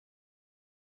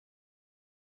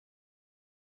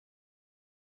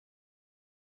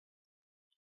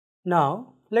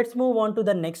Now let's move on to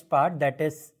the next part, that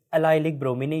is allylic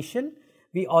bromination.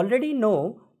 We already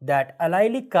know that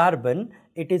allylic carbon,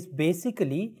 it is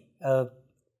basically a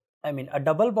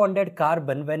double bonded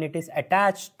carbon when it is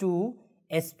attached to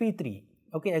sp3.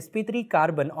 Okay, sp3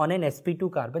 carbon on an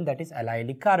sp2 carbon, that is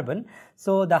allylic carbon.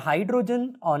 So the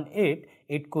hydrogen on it,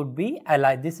 it could be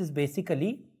this is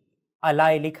basically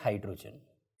allylic hydrogen.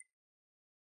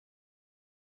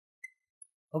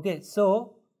 Okay,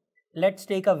 so let's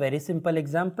take a very simple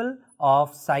example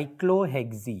of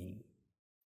cyclohexene.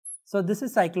 So this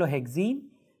is cyclohexene.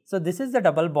 So this is the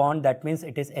double bond, that means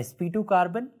it is sp2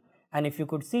 carbon, and if you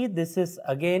could see, this is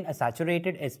again a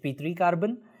saturated sp3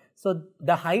 carbon. So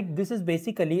this is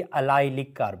basically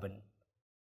allylic carbon.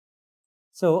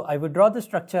 So I would draw the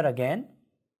structure again.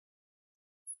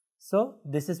 So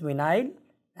this is vinyl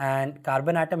and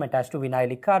carbon atom attached to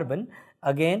vinylic carbon.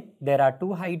 Again, there are two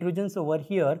hydrogens over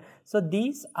here. So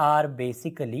these are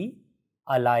basically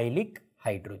allylic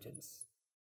hydrogens.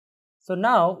 So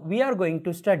now we are going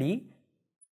to study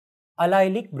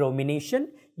allylic bromination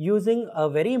using a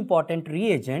very important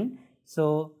reagent.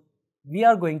 So we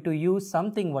are going to use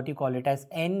something what you call it as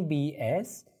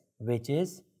NBS, which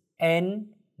is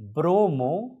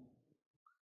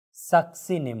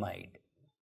N-bromosuccinimide.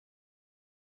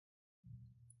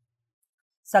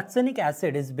 Succinic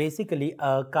acid is basically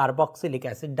a carboxylic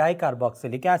acid,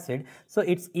 dicarboxylic acid. So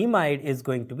its imide is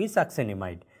going to be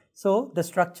succinimide. So the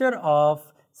structure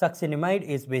of succinimide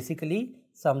is basically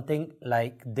something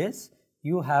like this.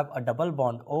 You have a double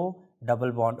bond O,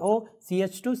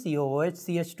 CH2COOH,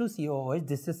 CH2COOH,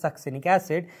 this is succinic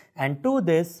acid, and to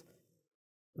this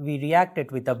we react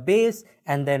it with a base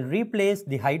and then replace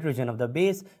the hydrogen of the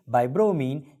base by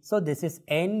bromine. So this is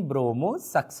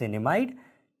N-bromosuccinimide.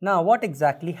 Now what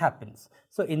exactly happens?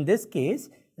 So in this case,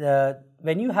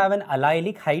 when you have an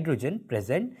allylic hydrogen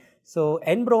present, so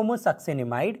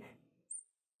N-bromosuccinimide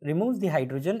removes the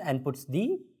hydrogen and puts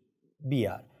the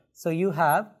Br. So you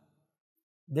have,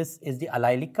 this is the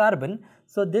allylic carbon.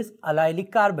 So this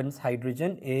allylic carbon's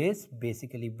hydrogen is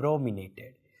basically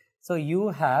brominated. So you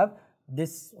have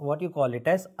this, what you call it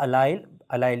as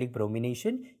allylic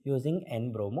bromination using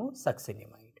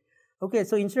N-bromosuccinimide. Okay,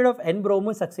 so instead of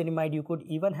N-bromosuccinimide, you could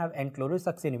even have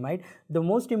N-chlorosuccinimide. The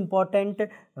most important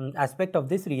aspect of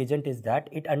this reagent is that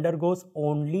it undergoes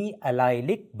only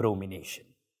allylic bromination.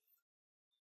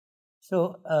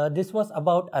 So this was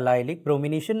about allylic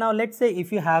bromination. Now let's say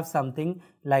if you have something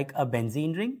like a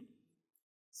benzene ring.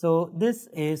 So this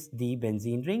is the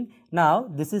benzene ring. Now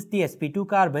this is the sp2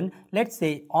 carbon. Let's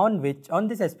say on this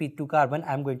sp2 carbon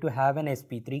I am going to have an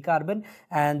sp3 carbon,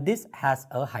 and this has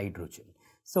a hydrogen.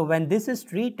 So when this is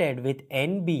treated with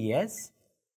NBS,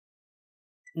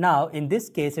 now in this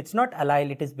case it's not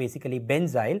allyl, it is basically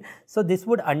benzyl. So this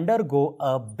would undergo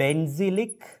a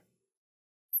benzylic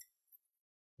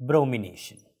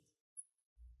bromination,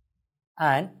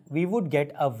 and we would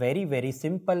get a very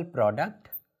simple product.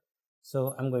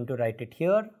 So I'm going to write it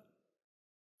here.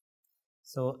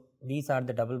 So these are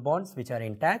the double bonds which are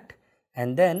intact,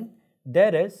 and then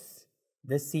there is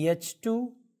the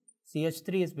CH2,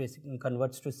 CH3 is basically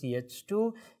converts to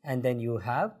CH2, and then you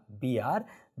have Br.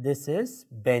 This is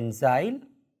benzyl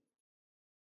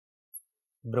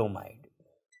bromide.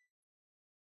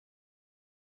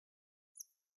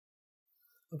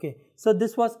 Okay, so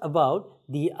this was about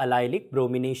the allylic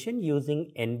bromination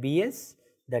using NBS,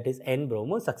 that is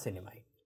N-bromosuccinimide.